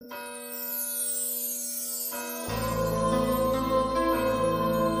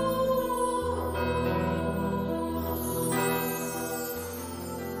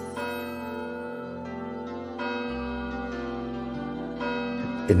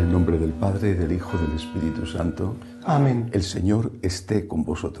En el nombre del Padre, del Hijo, del Espíritu Santo. Amén. El Señor esté con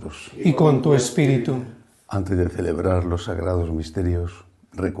vosotros. Y con tu espíritu. Antes de celebrar los sagrados misterios,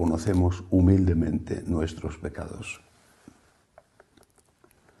 reconocemos humildemente nuestros pecados.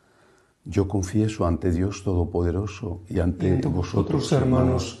 Yo confieso ante Dios Todopoderoso y ante vosotros,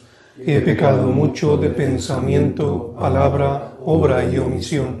 hermanos, he pecado mucho de pensamiento, palabra, obra y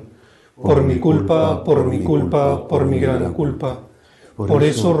omisión. Por mi culpa, por mi gran culpa. Por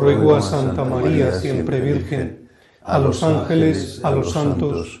eso ruego a Santa María, siempre Virgen, a los ángeles, a los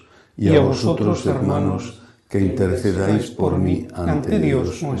santos y a vosotros, hermanos, que intercedáis por mí ante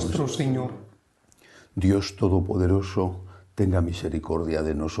Dios nuestro Señor. Dios Todopoderoso, tenga misericordia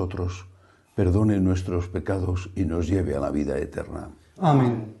de nosotros, perdone nuestros pecados y nos lleve a la vida eterna.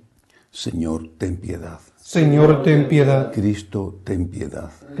 Amén. Señor, ten piedad. Señor, ten piedad. Cristo, ten piedad.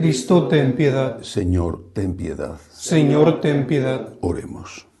 Cristo, ten piedad. Señor, ten piedad. Señor, ten piedad.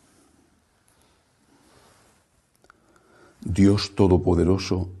 Oremos. Dios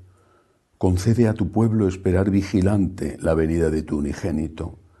Todopoderoso, concede a tu pueblo esperar vigilante la venida de tu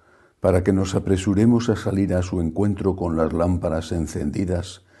unigénito, para que nos apresuremos a salir a su encuentro con las lámparas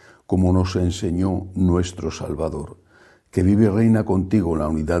encendidas, como nos enseñó nuestro Salvador, que vive y reina contigo en la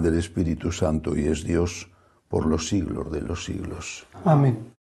unidad del Espíritu Santo y es Dios por los siglos de los siglos.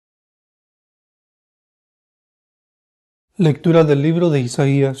 Amén. Lectura del libro de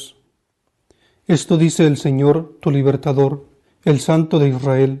Isaías. Esto dice el Señor, tu libertador, el Santo de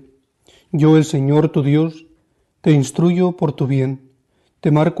Israel. Yo, el Señor, tu Dios, te instruyo por tu bien,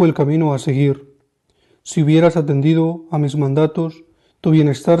 te marco el camino a seguir. Si hubieras atendido a mis mandatos, tu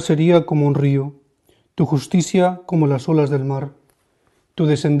bienestar sería como un río, tu justicia como las olas del mar, tu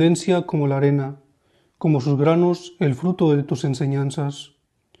descendencia como la arena, como sus granos el fruto de tus enseñanzas.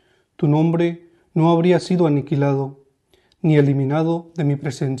 Tu nombre no habría sido aniquilado, ni eliminado de mi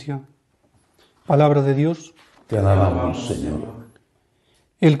presencia. Palabra de Dios. Te alabamos, Señor.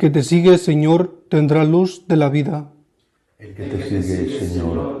 El que te sigue, Señor, tendrá luz de la vida. El que te sigue,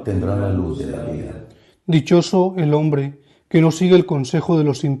 Señor, tendrá la luz de la vida. Dichoso el hombre que no sigue el consejo de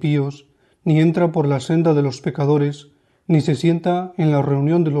los impíos, ni entra por la senda de los pecadores, ni se sienta en la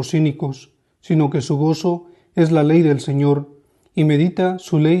reunión de los cínicos, sino que su gozo es la ley del Señor, y medita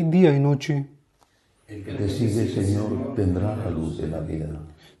su ley día y noche. El que te sigue, Señor, tendrá la luz de la vida.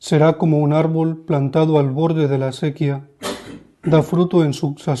 Será como un árbol plantado al borde de la sequía, da fruto en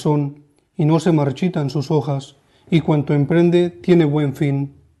su sazón, y no se marchitan sus hojas, y cuanto emprende tiene buen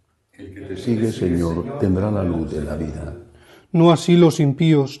fin. El que te sigue, Señor, tendrá la luz de la vida. No así los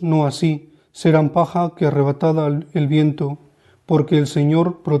impíos, no así, serán paja que arrebatada el viento, porque el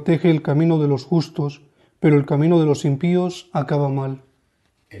Señor protege el camino de los justos, pero el camino de los impíos acaba mal.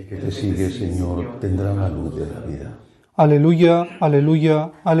 El que te sigue, Señor, tendrá la luz de la vida. Aleluya,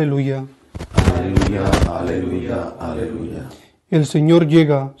 aleluya, aleluya. Aleluya, aleluya, aleluya. El Señor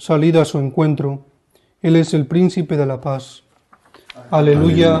llega, salid a su encuentro. Él es el príncipe de la paz.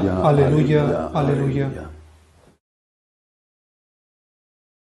 Aleluya, aleluya, aleluya.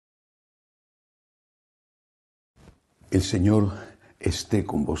 El Señor esté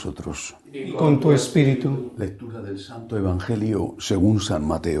con vosotros. Y con tu espíritu. Lectura del Santo Evangelio según San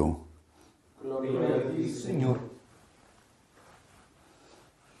Mateo. Gloria a ti, Señor.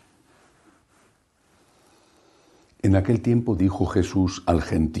 En aquel tiempo dijo Jesús al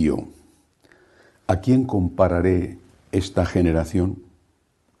gentío: ¿A quién compararé esta generación?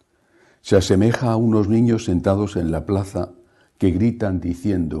 Se asemeja a unos niños sentados en la plaza que gritan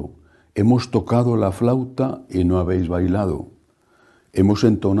diciendo: hemos tocado la flauta y no habéis bailado, hemos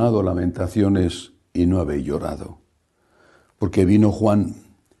entonado lamentaciones y no habéis llorado. Porque vino Juan,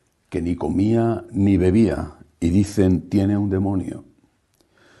 que ni comía ni bebía, y dicen: tiene un demonio.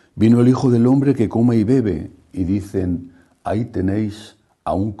 Vino el Hijo del Hombre, que come y bebe, y dicen: ahí tenéis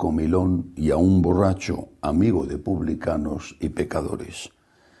a un comilón y a un borracho, amigo de publicanos y pecadores.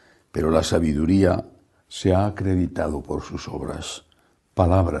 Pero la sabiduría se ha acreditado por sus obras.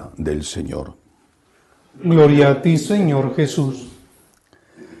 Palabra del Señor. Gloria a ti, Señor Jesús.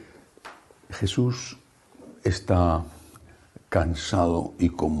 Jesús está cansado y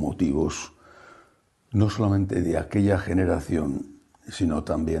con motivos, no solamente de aquella generación, sino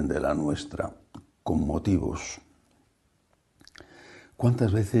también de la nuestra, con motivos.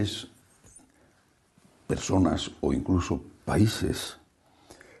 ¿Cuántas veces personas o incluso países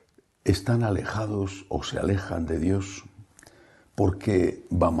están alejados o se alejan de Dios porque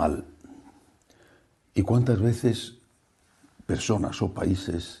va mal? ¿Y cuántas veces personas o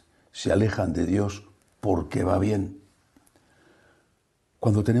países se alejan de Dios porque va bien?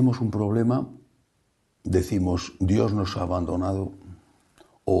 Cuando tenemos un problema, decimos: Dios nos ha abandonado,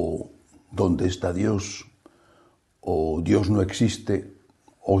 o ¿dónde está Dios? O Dios no existe,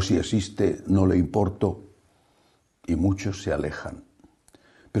 o si existe no le importo, y muchos se alejan.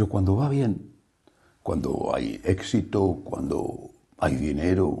 Pero cuando va bien, cuando hay éxito, cuando hay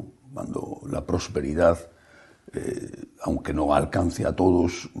dinero, cuando la prosperidad, aunque no alcance a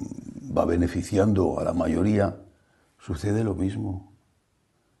todos, va beneficiando a la mayoría, sucede lo mismo.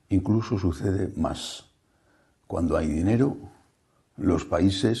 Incluso sucede más. Cuando hay dinero, los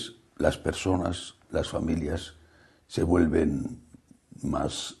países, las personas, las familias se vuelven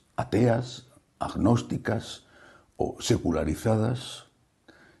más ateas, agnósticas o secularizadas.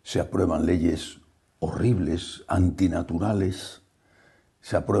 Se aprueban leyes horribles, antinaturales.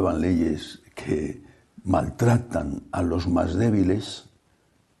 Se aprueban leyes que maltratan a los más débiles.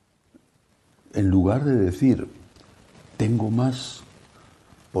 En lugar de decir, tengo más,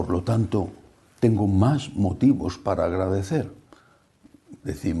 por lo tanto, tengo más motivos para agradecer,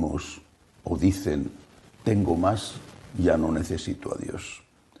 decimos o dicen, tengo más, ya no necesito a Dios.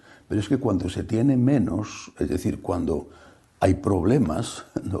 Pero es que cuando se tiene menos, es decir, cuando hay problemas,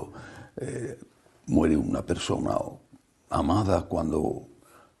 muere una persona amada, cuando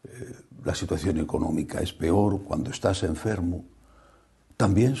la situación económica es peor, cuando estás enfermo,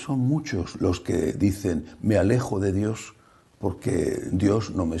 también son muchos los que dicen, me alejo de Dios porque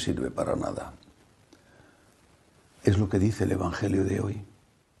Dios no me sirve para nada. Es lo que dice el Evangelio de hoy.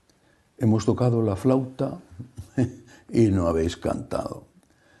 Hemos tocado la flauta y no habéis cantado.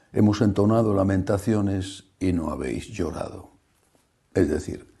 Hemos entonado lamentaciones y no habéis llorado. Es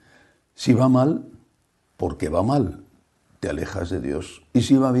decir, si va mal, porque va mal, te alejas de Dios. Y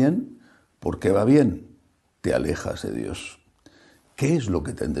si va bien, porque va bien, te alejas de Dios. ¿Qué es lo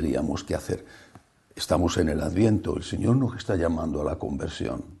que tendríamos que hacer? Estamos en el Adviento, el Señor nos está llamando a la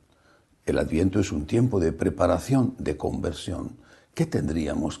conversión. El Adviento es un tiempo de preparación, de conversión. ¿Qué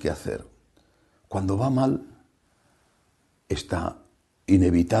tendríamos que hacer? Cuando va mal, está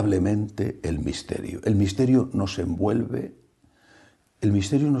inevitablemente el misterio. El misterio nos envuelve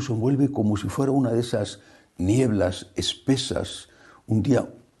como si fuera una de esas nieblas espesas, un día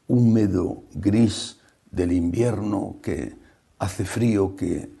húmedo, gris del invierno que hace frío,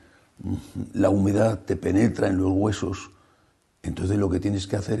 que la humedad te penetra en los huesos. Entonces lo que tienes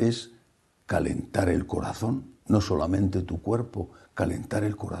que hacer es calentar el corazón, no solamente tu cuerpo, calentar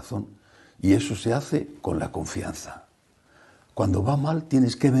el corazón. Y eso se hace con la confianza. Cuando va mal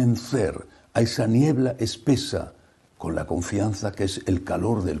tienes que vencer a esa niebla espesa con la confianza, que es el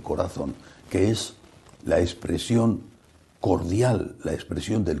calor del corazón, que es la expresión cordial, la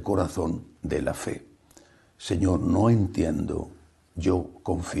expresión del corazón de la fe. Señor, no entiendo, yo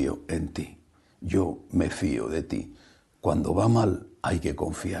confío en ti, yo me fío de ti. Cuando va mal hay que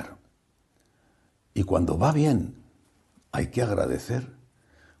confiar. Y cuando va bien hay que agradecer.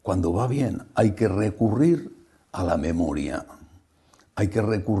 Cuando va bien hay que recurrir a la memoria. Hay que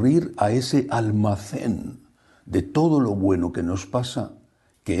recurrir a ese almacén de todo lo bueno que nos pasa,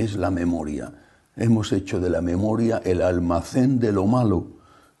 que es la memoria. Hemos hecho de la memoria el almacén de lo malo,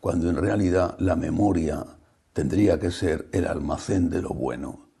 cuando en realidad la memoria tendría que ser el almacén de lo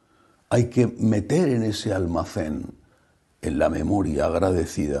bueno. Hay que meter en ese almacén, en la memoria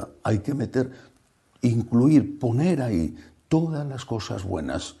agradecida, hay que incluir, poner ahí todas las cosas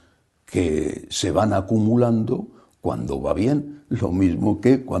buenas que se van acumulando cuando va bien, lo mismo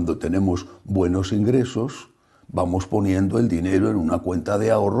que cuando tenemos buenos ingresos, vamos poniendo el dinero en una cuenta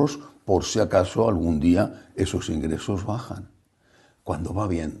de ahorros por si acaso algún día esos ingresos bajan. Cuando va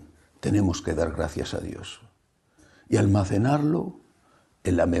bien, tenemos que dar gracias a Dios y almacenarlo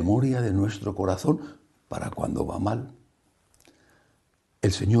en la memoria de nuestro corazón para cuando va mal.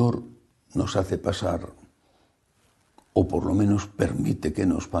 El Señor nos hace pasar, o por lo menos permite que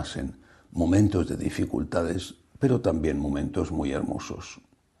nos pasen, momentos de dificultades, pero también momentos muy hermosos.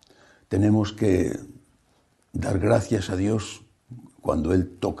 Tenemos que dar gracias a Dios cuando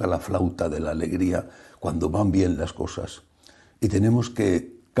Él toca la flauta de la alegría, cuando van bien las cosas. Y tenemos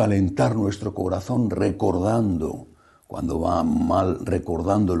que calentar nuestro corazón recordando, cuando va mal,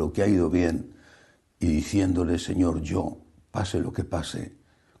 recordando lo que ha ido bien y diciéndole, Señor, yo, pase lo que pase,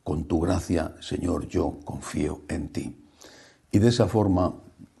 con tu gracia, Señor, yo confío en ti. Y de esa forma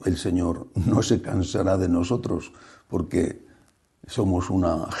el Señor no se cansará de nosotros, porque somos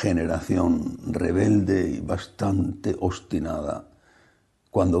una generación rebelde y bastante obstinada.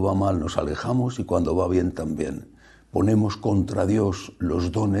 Cuando va mal nos alejamos y cuando va bien también. Ponemos contra Dios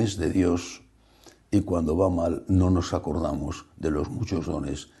los dones de Dios y cuando va mal no nos acordamos de los muchos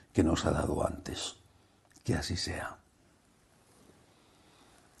dones que nos ha dado antes. Que así sea.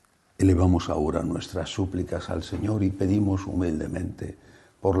 Elevamos ahora nuestras súplicas al Señor y pedimos humildemente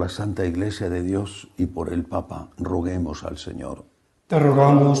por la Santa Iglesia de Dios y por el Papa, roguemos al Señor. Te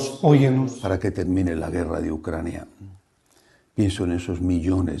rogamos, óyenos. Para que termine la guerra de Ucrania. Pienso en esos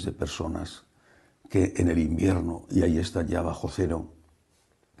millones de personas que en el invierno, y ahí están ya bajo cero,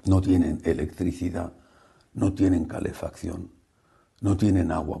 no tienen electricidad, no tienen calefacción, no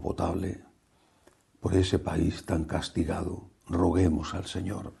tienen agua potable. Por ese país tan castigado, roguemos al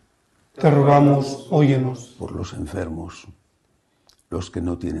Señor. Te rogamos, óyenos. Por los enfermos, los que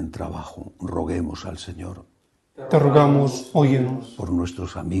no tienen trabajo, roguemos al Señor. Te rogamos, óyenos. Por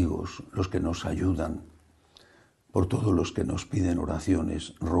nuestros amigos, los que nos ayudan, por todos los que nos piden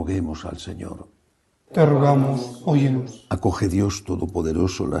oraciones, roguemos al Señor. Te rogamos, óyenos. Acoge, Dios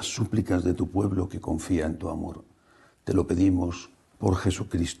Todopoderoso, las súplicas de tu pueblo que confía en tu amor. Te lo pedimos por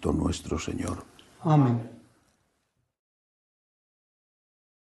Jesucristo nuestro Señor. Amén.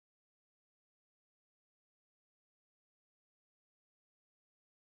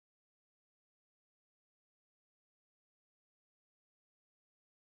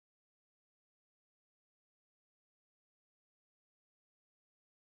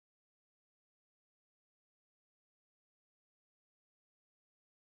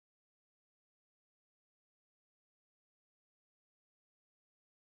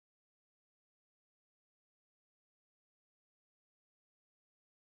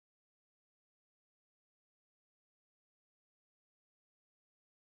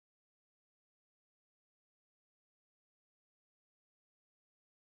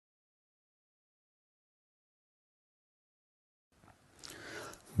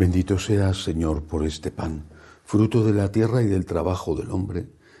 Bendito seas, Señor, por este pan, fruto de la tierra y del trabajo del hombre,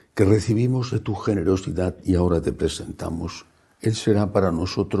 que recibimos de tu generosidad y ahora te presentamos. Él será para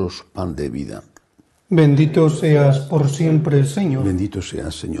nosotros pan de vida. Bendito seas por siempre, Señor. Bendito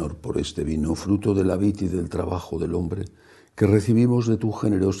seas, Señor, por este vino, fruto de la vid y del trabajo del hombre, que recibimos de tu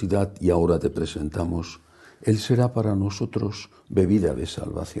generosidad y ahora te presentamos. Él será para nosotros bebida de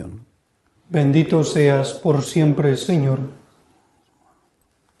salvación. Bendito seas por siempre, Señor.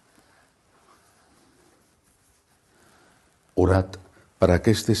 Orad para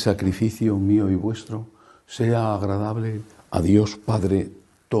que este sacrificio mío y vuestro sea agradable a Dios Padre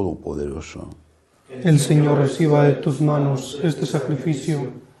Todopoderoso. El Señor reciba de tus manos este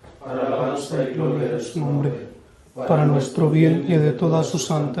sacrificio para la alabanza y gloria de su nombre, para nuestro bien y de toda su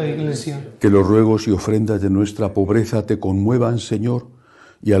santa Iglesia. Que los ruegos y ofrendas de nuestra pobreza te conmuevan, Señor,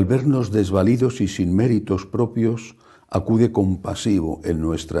 y al vernos desvalidos y sin méritos propios, acude compasivo en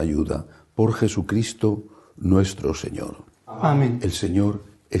nuestra ayuda. Por Jesucristo nuestro Señor. Amén. El Señor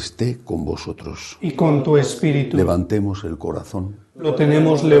esté con vosotros. Y con tu espíritu. Levantemos el corazón. Lo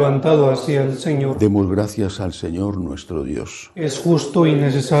tenemos levantado hacia el Señor. Demos gracias al Señor nuestro Dios. Es justo y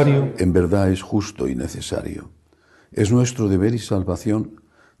necesario. En verdad es justo y necesario. Es nuestro deber y salvación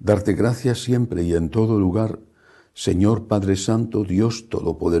darte gracias siempre y en todo lugar, Señor Padre Santo, Dios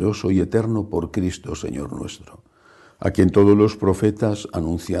Todopoderoso y Eterno, por Cristo Señor nuestro, a quien todos los profetas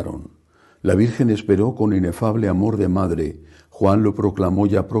anunciaron. La Virgen esperó con inefable amor de madre. Juan lo proclamó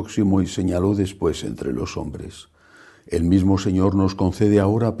ya próximo y señaló después entre los hombres. El mismo Señor nos concede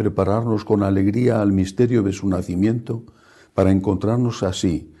ahora prepararnos con alegría al misterio de su nacimiento, para encontrarnos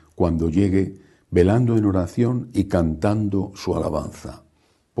así, cuando llegue, velando en oración y cantando su alabanza.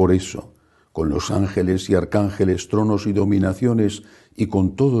 Por eso, con los ángeles y arcángeles, tronos y dominaciones, y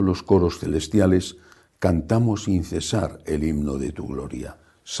con todos los coros celestiales, cantamos sin cesar el himno de tu gloria.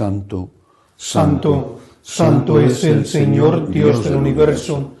 Santo, Santo, santo es el Señor Dios del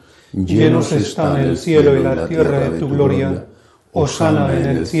universo. Llenos están el cielo y la tierra de tu gloria. Hosana en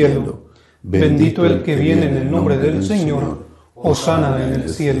el cielo. Bendito el que viene en el nombre del Señor. Hosana en el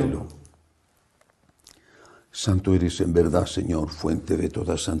cielo. Santo eres en verdad, Señor, fuente de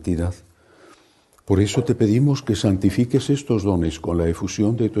toda santidad. Por eso te pedimos que santifiques estos dones con la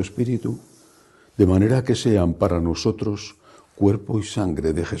efusión de tu Espíritu, de manera que sean para nosotros cuerpo y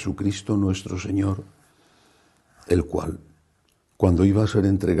sangre de Jesucristo nuestro Señor, el cual, cuando iba a ser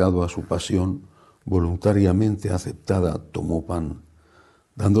entregado a su pasión, voluntariamente aceptada, tomó pan.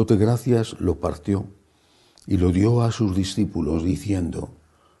 Dándote gracias, lo partió y lo dio a sus discípulos, diciendo: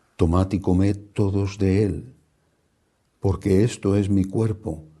 Tomad y comed todos de él, porque esto es mi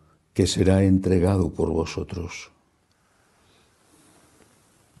cuerpo, que será entregado por vosotros.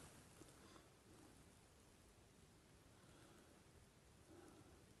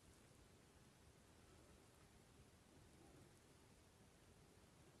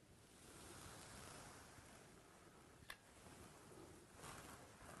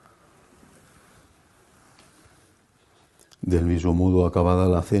 Del mismo modo, acabada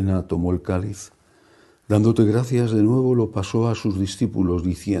la cena, tomó el cáliz, Dándote gracias de nuevo, lo pasó a sus discípulos,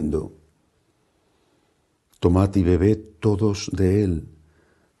 diciendo: Tomad y bebed todos de él,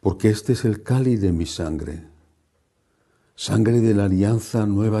 porque este es el cáliz de mi sangre, sangre de la alianza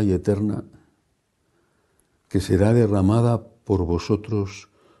nueva y eterna, que será derramada por vosotros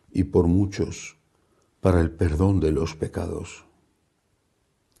y por muchos para el perdón de los pecados.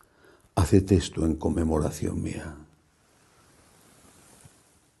 Haced esto en conmemoración mía.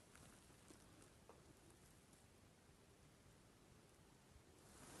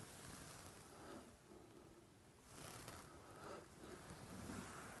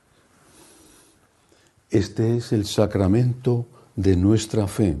 Este es el sacramento de nuestra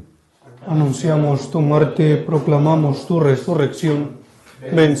fe. Anunciamos tu muerte, proclamamos tu resurrección.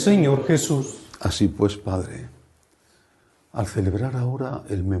 Ven, Señor Jesús. Así pues, Padre, al celebrar ahora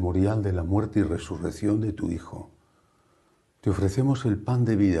el memorial de la muerte y resurrección de tu Hijo, te ofrecemos el pan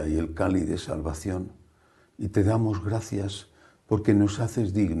de vida y el cáliz de salvación, y te damos gracias porque nos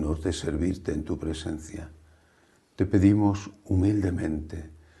haces dignos de servirte en tu presencia. Te pedimos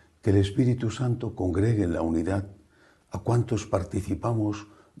humildemente que el Espíritu Santo congregue en la unidad a cuantos participamos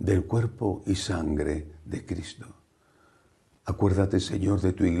del cuerpo y sangre de Cristo. Acuérdate, Señor,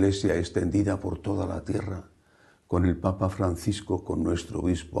 de tu Iglesia extendida por toda la tierra, con el Papa Francisco, con nuestro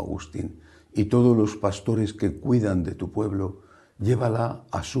obispo Agustín y todos los pastores que cuidan de tu pueblo, llévala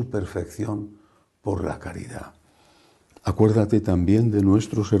a su perfección por la caridad. Acuérdate también de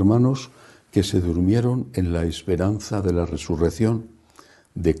nuestros hermanos que se durmieron en la esperanza de la resurrección,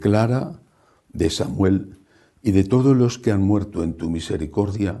 de Clara, de Samuel y de todos los que han muerto en tu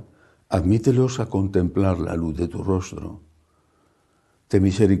misericordia. Admítelos a contemplar la luz de tu rostro. Ten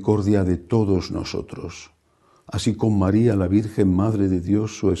misericordia de todos nosotros, así con María, la Virgen Madre de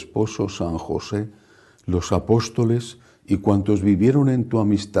Dios, su esposo San José, los apóstoles y cuantos vivieron en tu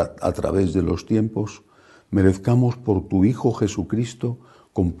amistad a través de los tiempos, merezcamos por tu Hijo Jesucristo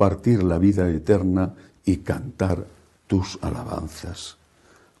compartir la vida eterna y cantar tus alabanzas.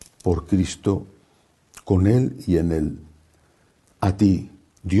 Por Cristo, con Él y en Él. A ti,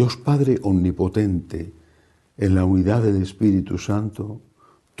 Dios Padre omnipotente, en la unidad del Espíritu Santo,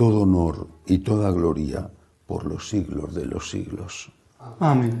 todo honor y toda gloria por los siglos de los siglos.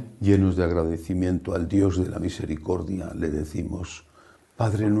 Amén. Llenos de agradecimiento al Dios de la misericordia, le decimos: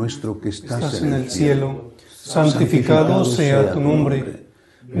 Padre nuestro que estás en el cielo, santificado sea tu nombre.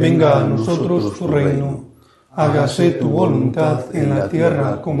 Venga a nosotros tu reino. Hágase tu voluntad en la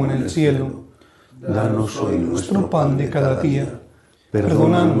tierra como en el cielo. Danos hoy Nuestro pan de cada día.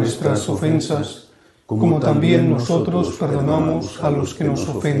 Perdona nuestras ofensas, como también nosotros perdonamos a los que nos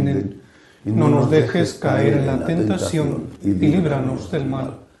ofenden. No nos dejes caer en la tentación y líbranos del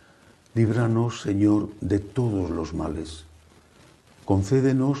mal. Líbranos, Señor, de todos los males.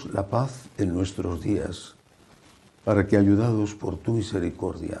 Concédenos la paz en nuestros días, para que, ayudados por tu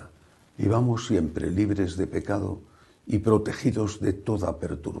misericordia, vivamos siempre libres de pecado y protegidos de toda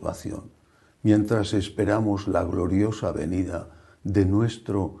perturbación, mientras esperamos la gloriosa venida de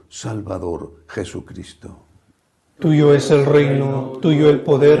nuestro Salvador Jesucristo. Tuyo es el reino, tuyo el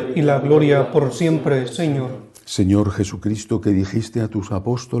poder y la gloria por siempre, Señor. Señor Jesucristo, que dijiste a tus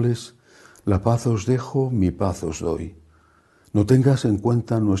apóstoles: la paz os dejo, mi paz os doy. No tengas en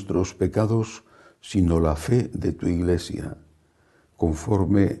cuenta nuestros pecados, sino la fe de tu Iglesia.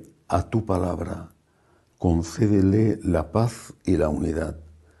 Conforme a tu palabra, concédele la paz y la unidad,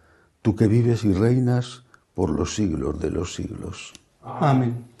 tú que vives y reinas por los siglos de los siglos.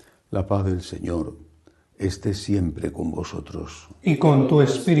 Amén. La paz del Señor esté siempre con vosotros. Y con tu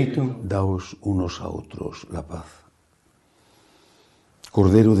espíritu. Daos unos a otros la paz.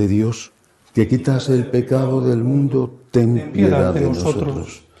 Cordero de Dios, que quitas el pecado del mundo, ten piedad de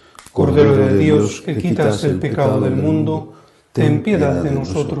nosotros. Cordero de Dios, que quitas el pecado del mundo, ten piedad de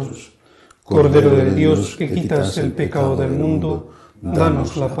nosotros. Cordero de Dios, que quitas el pecado del mundo,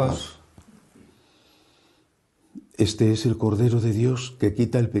 danos la paz. Este es el Cordero de Dios que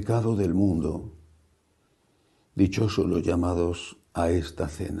quita el pecado del mundo. Dichosos los llamados a esta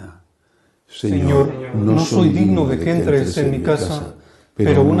cena. Señor, no soy digno de que entres en mi casa,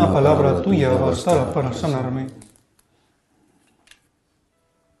 pero una palabra tuya bastará para sanarme.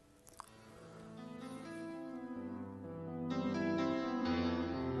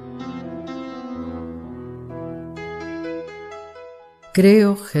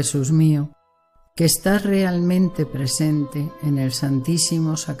 Creo, Jesús mío, que estás realmente presente en el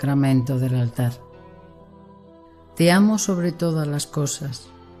Santísimo Sacramento del altar. Te amo sobre todas las cosas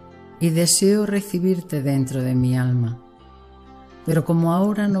y deseo recibirte dentro de mi alma, pero como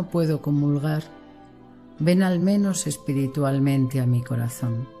ahora no puedo comulgar, ven al menos espiritualmente a mi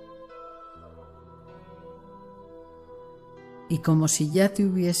corazón. y como si ya te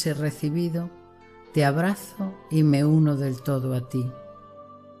hubiese recibido, te abrazo y me uno del todo a ti.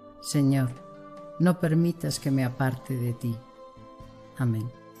 Señor, no permitas que me aparte de ti. Amén.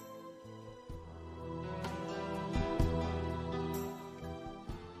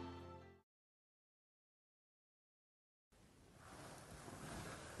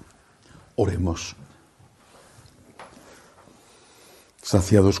 Oremos.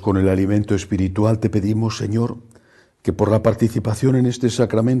 Saciados con el alimento espiritual, te pedimos, Señor, que por la participación en este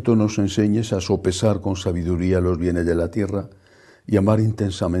sacramento nos enseñes a sopesar con sabiduría los bienes de la tierra y amar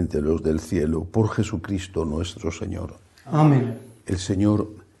intensamente los del cielo, por Jesucristo nuestro Señor. Amén. El Señor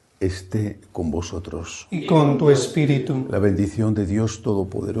esté con vosotros. Y con tu espíritu. La bendición de Dios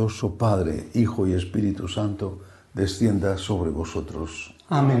Todopoderoso, Padre, Hijo y Espíritu Santo, descienda sobre vosotros.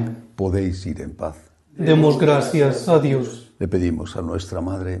 Amén. Podéis ir en paz. Demos gracias a Dios. Le pedimos a nuestra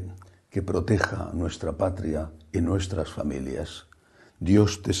Madre que proteja nuestra patria y nuestras familias.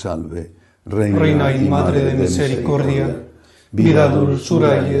 Dios te salve, Reina y Madre de misericordia, vida,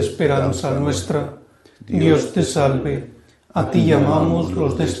 dulzura y esperanza nuestra. Dios te salve. A ti llamamos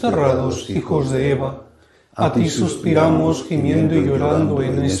los desterrados hijos de Eva. A ti suspiramos gimiendo y llorando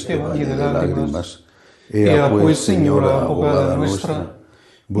en este valle de lágrimas. Ea pues, Señora, abogada nuestra,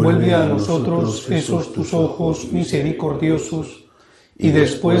 vuelve a nosotros esos tus ojos misericordiosos, y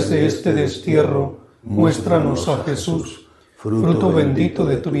después de este destierro, muéstranos a Jesús, fruto bendito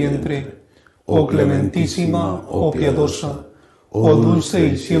de tu vientre, oh clementísima, oh piadosa, oh dulce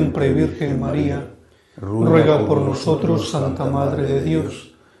y siempre Virgen María. Ruega por nosotros, Santa Madre de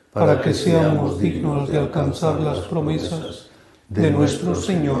Dios, para que seamos dignos de alcanzar las promesas de nuestro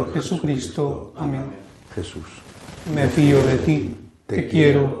Señor Jesucristo. Amén. Jesús. Me fío de ti, te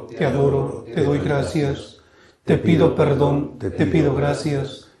quiero, te adoro, te doy gracias, te pido perdón, te pido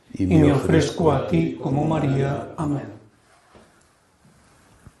gracias, y me ofrezco a ti como María. Amén.